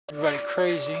everybody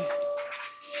crazy.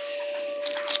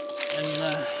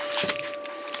 And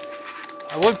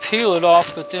I would peel it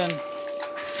off, but then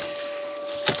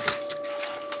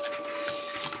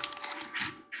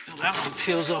that one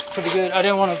peels off pretty good. I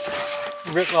didn't want to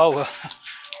rip up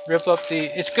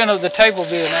the. The tape will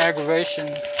be an aggravation.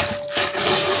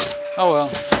 Oh well,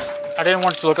 I didn't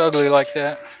want it to look ugly like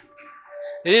that.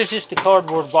 It is just a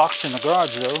cardboard box in the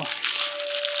garage, though.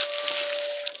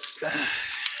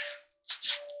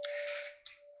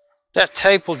 That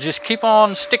tape will just keep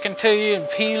on sticking to you and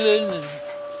peeling and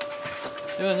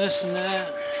doing this and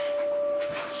that.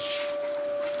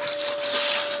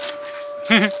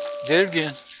 Did it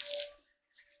again.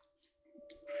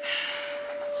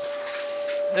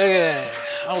 Okay.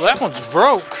 Oh, that one's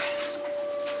broke.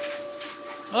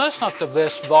 Well, that's not the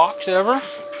best box ever.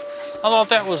 I thought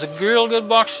that was a real good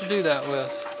box to do that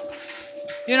with.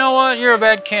 You know what? You're a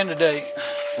bad candidate.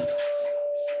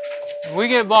 We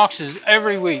get boxes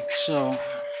every week, so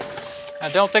I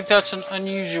don't think that's an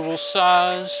unusual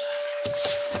size.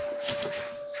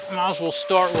 I might as well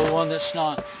start with one that's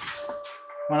not,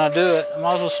 when I do it, I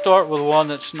might as well start with one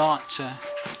that's not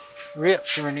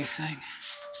ripped or anything.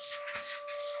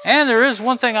 And there is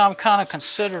one thing I'm kind of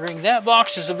considering. That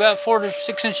box is about 4 to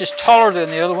 6 inches taller than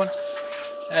the other one.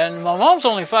 And my mom's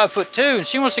only 5'2", and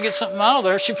she wants to get something out of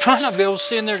there. She probably not be able to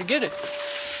see in there to get it.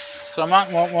 So I might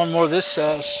want one more this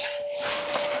size.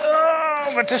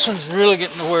 Oh, but this one's really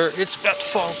getting to where it's about to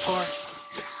fall apart.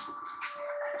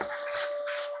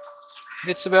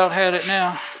 It's about had it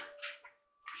now.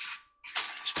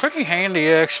 It's pretty handy,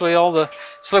 actually.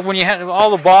 It's like when you had all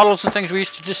the bottles and things we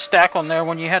used to just stack on there.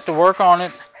 When you had to work on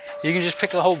it, you can just pick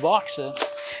the whole box up.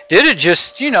 Did it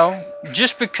just,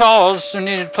 just because we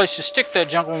needed a place to stick that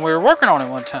junk when we were working on it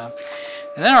one time.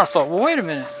 And then I thought, well, wait a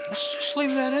minute. Let's just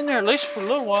leave that in there, at least for a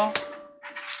little while.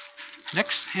 And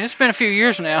it's been a few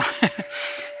years now.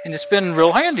 And it's been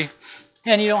real handy.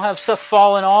 And you don't have stuff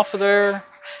falling off of there.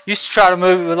 Used to try to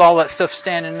move it with all that stuff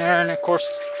standing there. And, of course,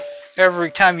 every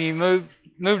time you moved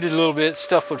it a little bit,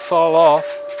 stuff would fall off.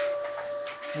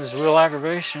 It was a real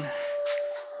aggravation.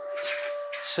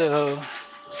 So,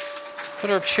 put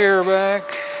our chair back.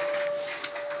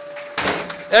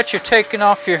 That's your taking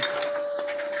off your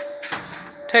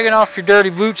dirty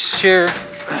boots chair.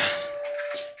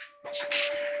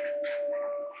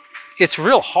 It's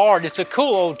real hard. It's a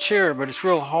cool old chair, but it's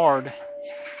real hard.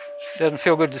 Doesn't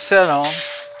feel good to sit on.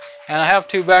 And I have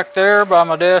two back there by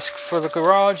my desk for the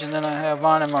garage, and then I have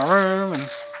mine in my room, and a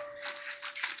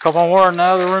couple more in the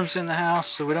other rooms in the house,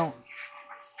 so we don't.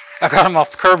 I got them off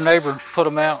the curb neighbor, put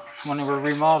them out when they were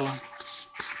remodeling.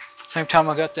 Same time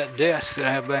I got that desk that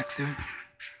I have back there.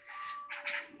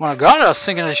 When I got it, I was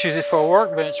thinking I'd use it for a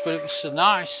workbench, but it was so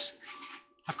nice.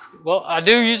 Well, I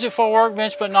do use it for a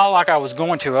workbench, but not like I was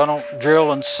going to. I don't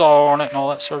drill and saw on it and all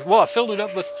that sort of. Well, I filled it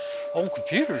up with old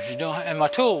computers, and my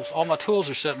tools. All my tools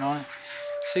are sitting on it.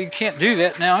 So you can't do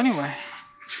that now anyway.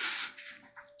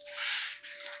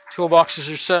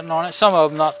 Toolboxes are sitting on it. Some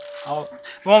of them not. The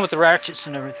one with the ratchets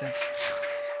and everything.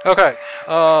 Okay.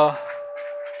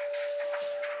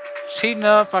 It's heating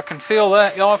up. I can feel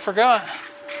that. Y'all, I forgot.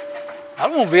 I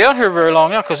won't be out here very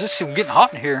long now because it's getting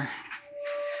hot in here.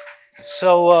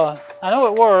 So I know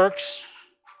it works.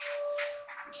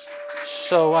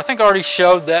 So I think I already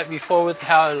showed that before with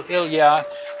how you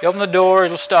open the door,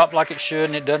 it'll stop like it should,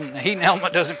 and it doesn't. The heating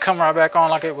element doesn't come right back on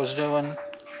like it was doing.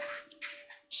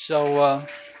 So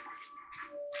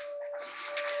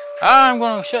I'm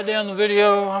going to shut down the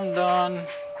video. I'm done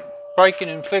breaking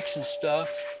and fixing stuff,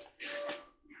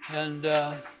 and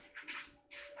I'm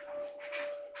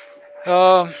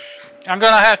going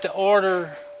to have to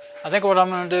order. I think what I'm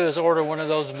going to do is order one of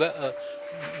those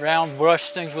round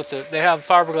brush things with they have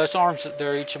fiberglass arms that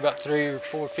they're each about 3 or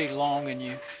 4 feet long, and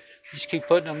you just keep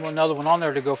putting another one on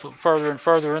there to go further and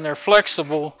further, and they're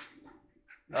flexible.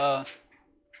 So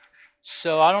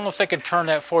I don't know if they can turn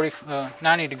that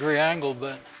 90 degree angle,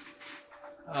 but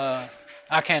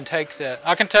I can take that.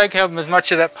 I can have as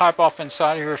much of that pipe off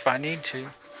inside here if I need to.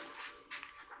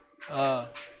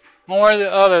 One way or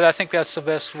the other, I think that's the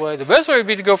best way. The best way would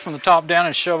be to go from the top down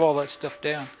and shove all that stuff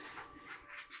down.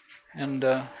 And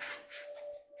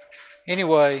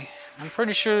anyway, I'm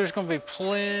pretty sure there's going to be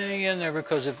plenty in there,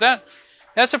 because if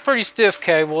that's a pretty stiff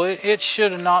cable. It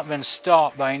should have not been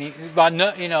stopped it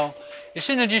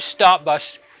shouldn't have just stopped by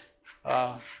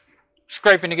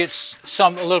scraping to get a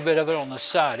little bit of it on the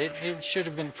side. It should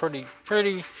have been pretty,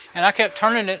 and I kept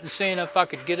turning it and seeing if I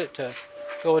could get it to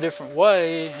go a different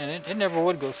way, and it never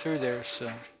would go through there.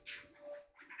 So,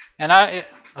 and I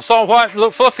saw white,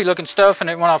 fluffy looking stuff, and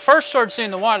when I first started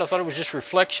seeing the white, I thought it was just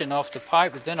reflection off the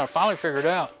pipe, but then I finally figured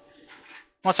out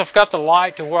once I've got the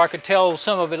light to where I could tell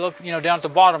some of it, look, you know, down at the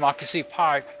bottom I could see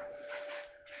pipe.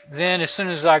 Then as soon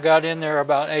as I got in there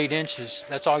about 8 inches,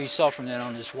 that's all you saw from that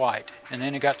on this white. And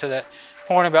then it got to that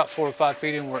point about 4 or 5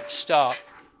 feet in where it stopped.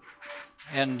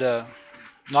 And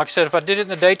like I said, if I did it in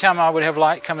the daytime, I would have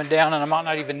light coming down, and I might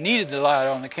not even needed the light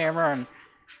on the camera, and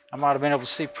I might have been able to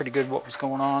see pretty good what was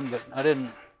going on, but I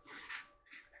didn't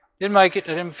make it.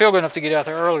 I didn't feel good enough to get out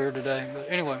there earlier today. But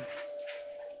anyway.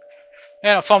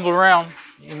 And I fumbled around.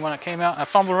 And when I came out, I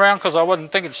fumbled around because I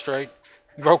wasn't thinking straight.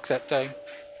 Broke that thing.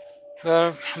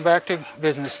 But I'm back to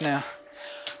business now.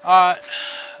 Alright.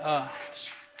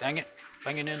 Dang it.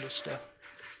 Banging into stuff.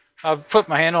 I put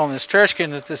my hand on this trash can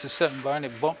that this is sitting by, and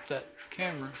it bumped that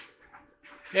camera.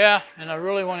 Yeah, and I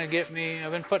really want to get me,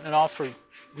 I've been putting it off for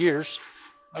years.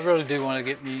 I really do want to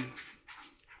get me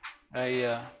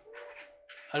a,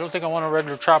 I don't think I want a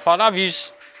regular tripod. I've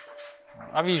used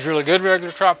really good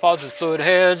regular tripods with fluid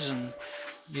heads, and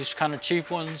used kind of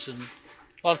cheap ones, and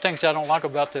a lot of things I don't like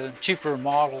about the cheaper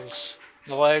models,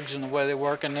 the legs and the way they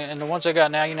work, and the ones I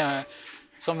got now, you know,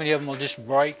 so many of them will just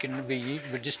break and be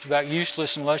just about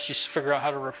useless unless you figure out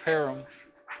how to repair them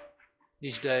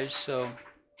these days. So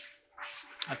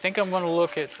I think I'm going to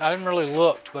look at, I haven't really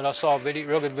looked, but I saw a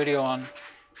real good video on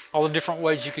all the different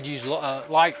ways you could use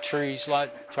light trees,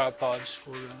 light tripods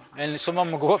for, and some of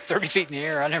them will go up 30 feet in the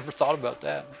air. I never thought about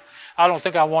that. I don't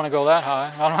think I want to go that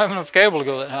high. I don't have enough cable to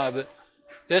go that high, but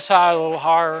this high, a little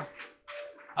higher.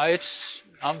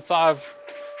 I'm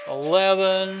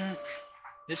 5'11".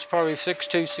 It's probably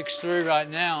 6'2", 6'3" right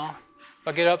now. If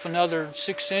I get up another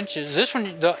 6 inches, this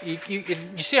one, you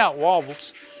see how it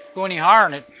wobbles. Go any higher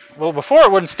in it. Well, before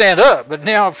it wouldn't stand up, but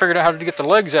now I've figured out how to get the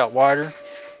legs out wider.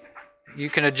 You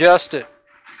can adjust it.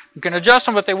 You can adjust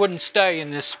them, but they wouldn't stay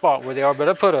in this spot where they are. But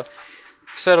I put a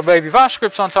set of baby vice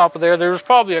grips on top of there. There was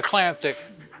probably a clamp that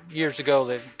years ago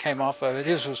that came off of it.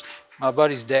 This was my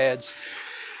buddy's dad's,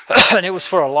 and it was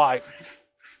for a light.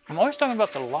 I'm always talking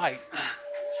about the light.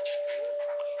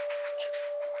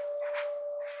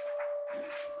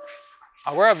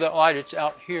 I wear that light. It's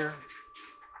out here.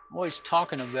 I'm always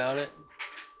talking about it.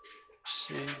 Let's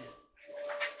see.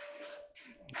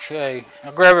 Okay,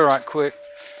 I'll grab it right quick.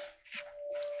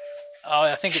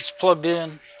 I think it's plugged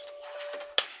in.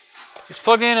 It's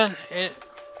plugged in, and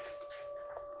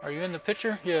are you in the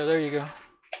picture? Yeah, there you go.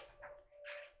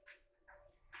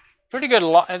 Pretty good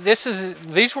light.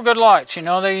 These were good lights. You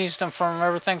know, they used them from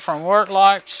everything from work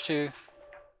lights to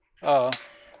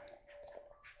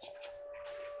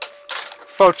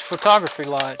photography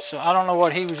lights. So I don't know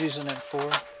what he was using it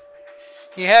for.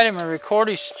 He had him in a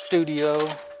recording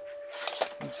studio.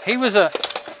 He was an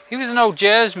old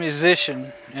jazz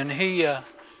musician, and he had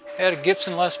a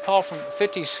Gibson Les Paul from the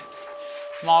 50s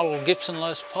model Gibson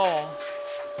Les Paul,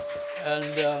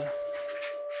 and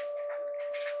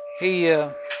he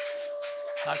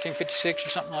 1956 or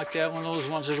something like that, one of those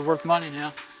ones that are worth money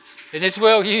now, and it's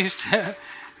well used.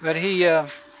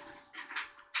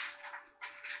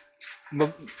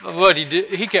 But what he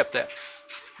did, he kept that,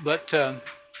 but I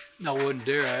wouldn't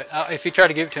dare. If he tried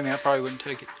to give it to me, I probably wouldn't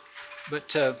take it.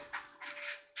 But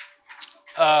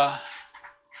I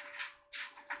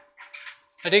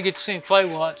did get to see him play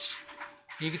once.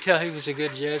 You could tell he was a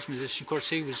good jazz musician. Of course,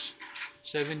 he was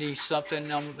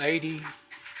 70-something, 80.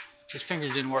 His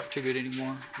fingers didn't work too good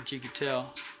anymore, but you could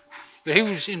tell. But he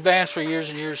was in bands for years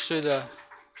and years through the,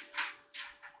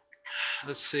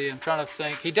 let's see, I'm trying to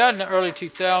think. He died in the early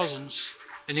 2000s,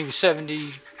 and he was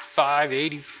 75,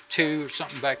 82 or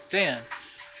something back then.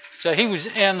 So he was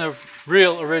in the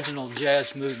real original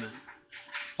jazz movement.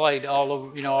 Played all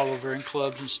over, you know, all over in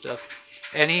clubs and stuff.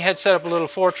 And he had set up a little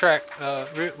 4-track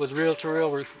with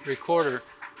reel-to-reel recorder,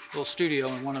 little studio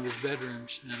in one of his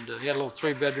bedrooms. And he had a little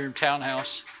 3-bedroom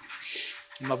townhouse.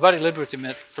 And my buddy lived with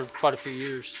him for quite a few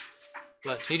years.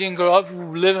 But he didn't grow up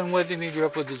living with him. He grew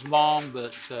up with his mom,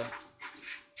 but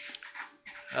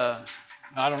I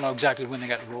don't know exactly when they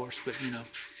got divorced, but you know.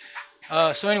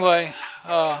 So anyway,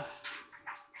 and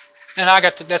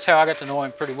that's how I got to know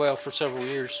him pretty well for several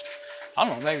years. I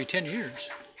don't know, maybe 10 years,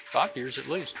 5 years at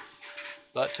least.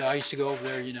 But I used to go over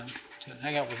there, you know, to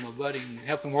hang out with my buddy and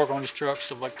help him work on his truck,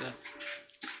 stuff like that.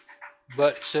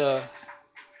 But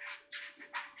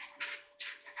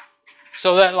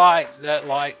so that light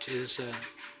is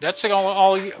that's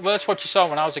that's what you saw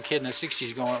when I was a kid in the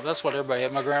 60s going up. That's what everybody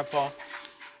had. My grandpa,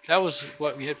 that was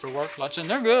what we had for work lights, and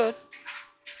they're good.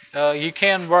 You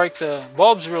can break the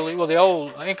bulbs really well. The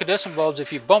old incandescent bulbs,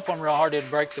 if you bump them real hard, it'd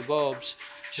break the bulbs,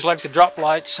 just like the drop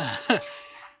lights.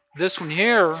 This one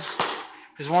here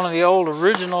is one of the old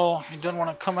original. It doesn't want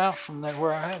to come out from there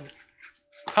where I have it.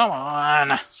 Come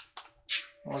on.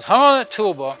 Well, it's hung on that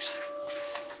toolbox.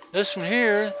 This one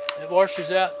here, it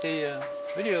washes out the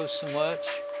video so much.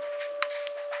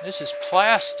 This is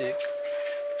plastic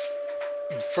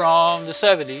from the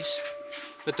 70s,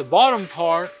 but the bottom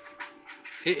part,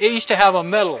 it used to have a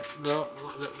metal,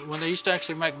 when they used to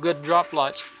actually make good drop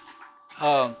lights.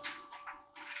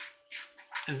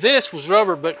 This was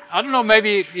rubber, but I don't know,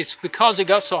 maybe it's because it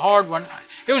got so hard when,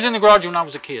 it was in the garage when I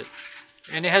was a kid.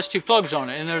 And it has 2 plugs on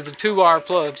it, and they're the 2-wire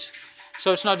plugs.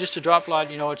 So it's not just a drop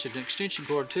light, you know, it's an extension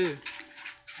cord too.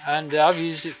 And I've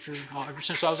used it for ever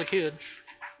since I was a kid.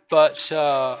 But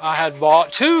I had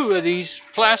bought 2 of these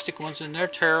plastic ones, and they're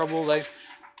terrible.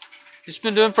 It's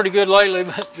been doing pretty good lately,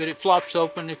 but it flops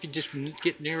open if you just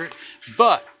get near it.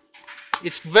 But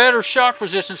it's better shock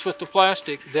resistance with the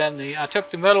plastic than I took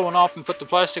the metal one off and put the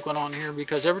plastic one on here,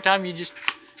 because every time you just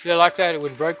did it like that, it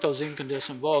would break those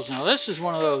incandescent bulbs. Now this is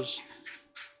one of those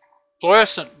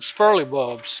fluorescent spurly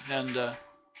bulbs, and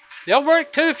they'll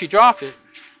break too if you drop it.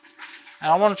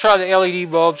 And I want to try the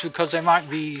LED bulbs because they might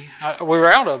be, we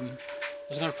were out of them.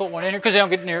 I was going to put one in here because they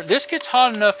don't get near. This gets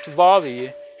hot enough to bother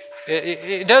you.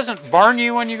 It doesn't burn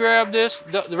you when you grab this.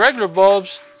 The regular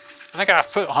bulbs, I think I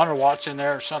put 100 watts in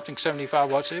there or something, 75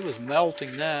 watts. It was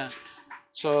melting that.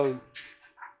 So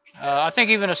I think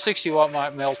even a 60 watt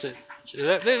might melt it.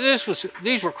 So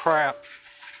these were crap.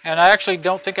 And I actually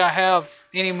don't think I have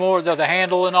any more. The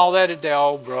handle and all that, they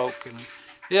all broke. And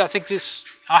yeah, I think this,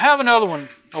 I have another one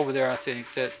over there, I think,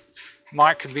 that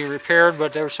could be repaired,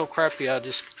 but they were so crappy,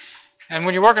 and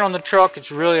when you're working on the truck, it's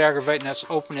really aggravating. That's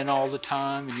opening all the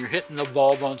time, and you're hitting the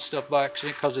bulb on stuff by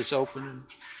accident because it's open,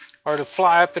 or to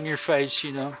fly up in your face,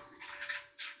 you know.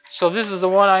 So this is the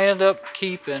one I end up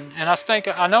keeping, and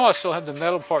I know I still have the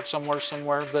metal part somewhere,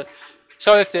 but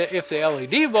so if the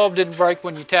LED bulb didn't break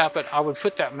when you tap it, I would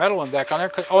put that metal one back on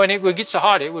there. And it would get so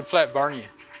hot, it would flat burn you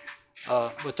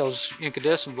with those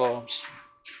incandescent bulbs.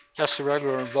 That's the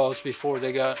regular bulbs before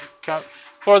they got,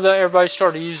 everybody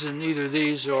started using either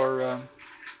these or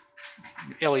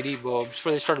LED bulbs.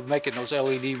 Before they started making those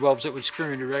LED bulbs that would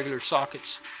screw into regular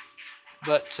sockets.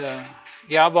 But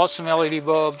yeah, I bought some LED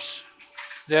bulbs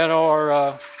that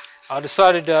are, I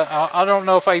decided, I don't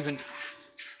know if I even,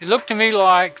 it looked to me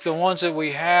like the ones that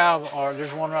we have are,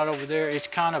 there's one right over there, it's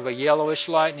kind of a yellowish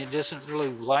light and it doesn't really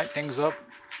light things up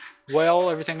well.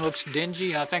 Everything looks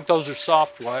dingy, and I think those are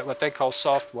soft white, what they call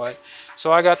soft white.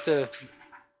 So I got the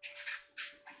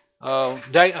I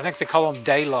think they call them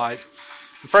daylight.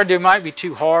 I'm afraid they might be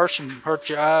too harsh and hurt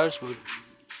your eyes, but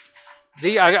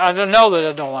I don't know that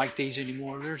I don't like these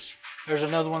anymore. There's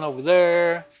another one over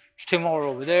there, there's 2 more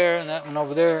over there, and that one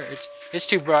over there. It's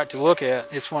too bright to look at.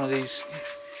 It's one of these,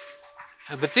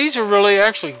 but these are really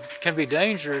actually can be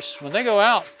dangerous when they go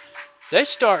out. They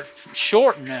start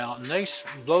shorting out, and they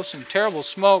blow some terrible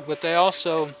smoke, but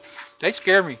they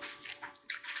scare me.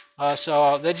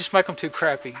 So they just make them too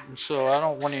crappy, and so I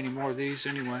don't want any more of these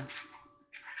anyway.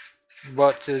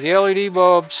 But the LED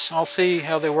bulbs, I'll see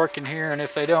how they work in here, and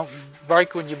if they don't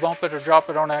break when you bump it or drop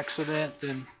it on accident,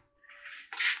 then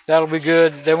that'll be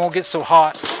good. They won't get so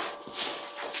hot.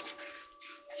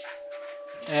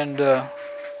 And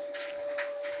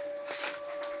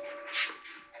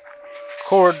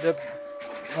cord,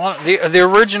 the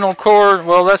original cord,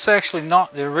 well, that's actually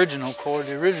not the original cord.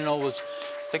 The original was,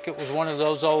 I think it was one of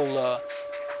those old,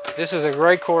 this is a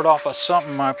gray cord off of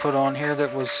something I put on here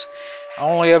that was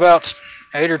only about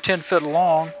 8 or 10 foot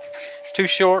long. It's too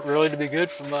short really to be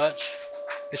good for much.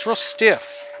 It's real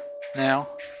stiff now.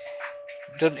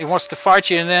 It wants to fight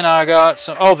you. And then I got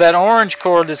some, that orange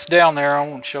cord that's down there, I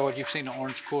won't show it, you've seen the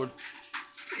orange cord.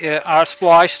 I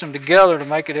spliced them together to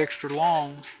make it extra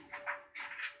long.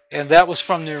 And that was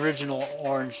from the original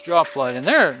orange drop light. And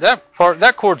there,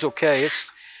 that cord's okay. It's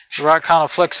the right kind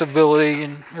of flexibility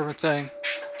and everything.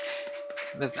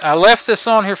 But I left this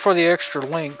on here for the extra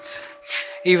length,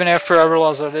 even after I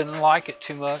realized I didn't like it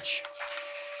too much.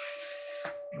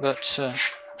 But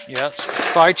yeah, it's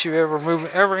fight you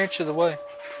every inch of the way.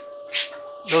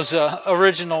 Those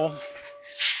original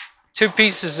 2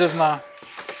 pieces of my,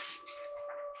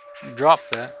 drop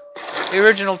that. The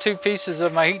original 2 pieces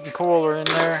of my heating coil are in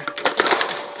there.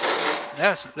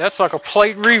 That's like a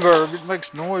plate reverb. It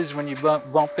makes noise when you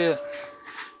bump it.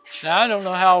 Now, I don't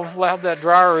know how loud that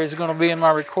dryer is going to be in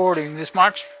my recording. This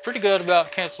mic's pretty good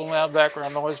about canceling out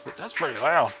background noise, but that's pretty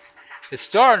loud. It's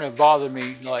starting to bother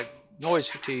me, like noise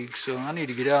fatigue, so I need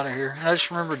to get out of here. And I just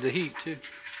remembered the heat, too.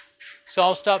 So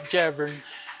I'll stop jabbering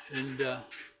and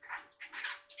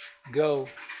go.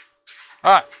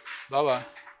 All right, bye-bye.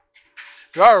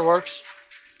 Dryer works.